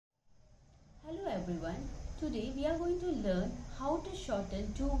everyone. Today we are going to learn how to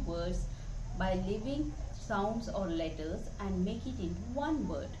shorten two words by leaving sounds or letters and make it into one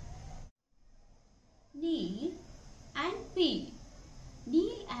word. Neil and Peel.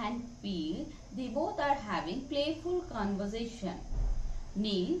 Neil and Peel, they both are having playful conversation.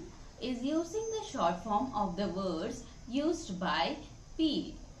 Neil is using the short form of the words used by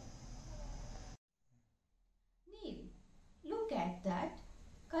Peel. Neil, look at that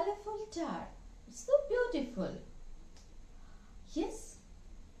colorful tower. It's so beautiful. Yes,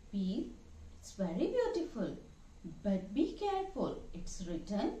 Peel, it's very beautiful. But be careful. It's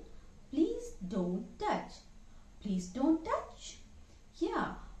written, please don't touch. Please don't touch.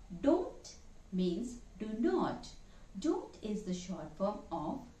 Yeah, don't means do not. Don't is the short form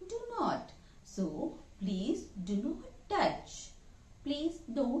of do not. So, please do not touch. Please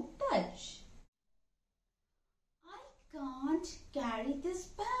don't touch. I can't carry this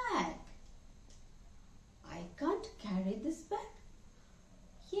bag. I can't carry this bag.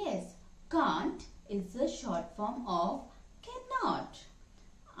 Yes, can't is the short form of cannot.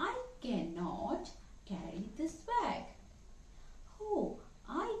 I cannot carry this bag. Oh,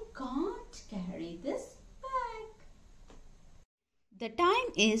 I can't carry this bag. The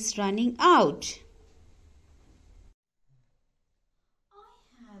time is running out.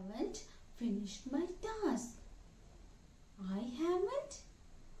 I haven't finished my task. I haven't?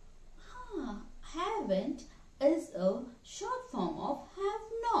 Haven't is a short form of have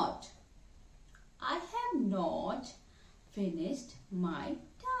not. I have not finished my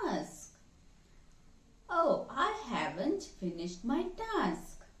task. Oh, I haven't finished my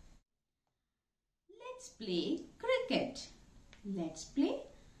task. Let's play cricket. Let's play?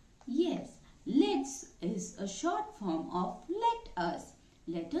 Yes, let's is a short form of let us.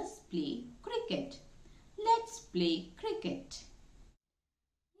 Let us play cricket. Let's play cricket.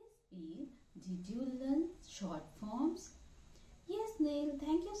 Yes, did you learn short forms? Yes, Neil,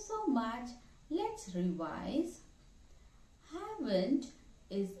 thank you so much. Let's revise. Haven't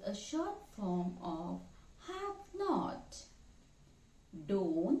is a short form of have not.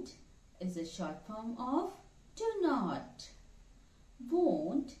 Don't is a short form of do not.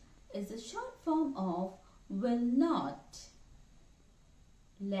 Won't is a short form of will not.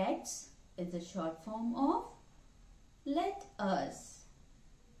 Let's is a short form of let us.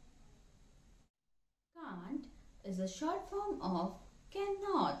 Can't is a short form of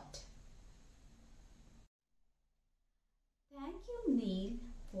cannot. Thank you, Neil,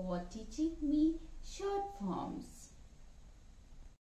 for teaching me short forms.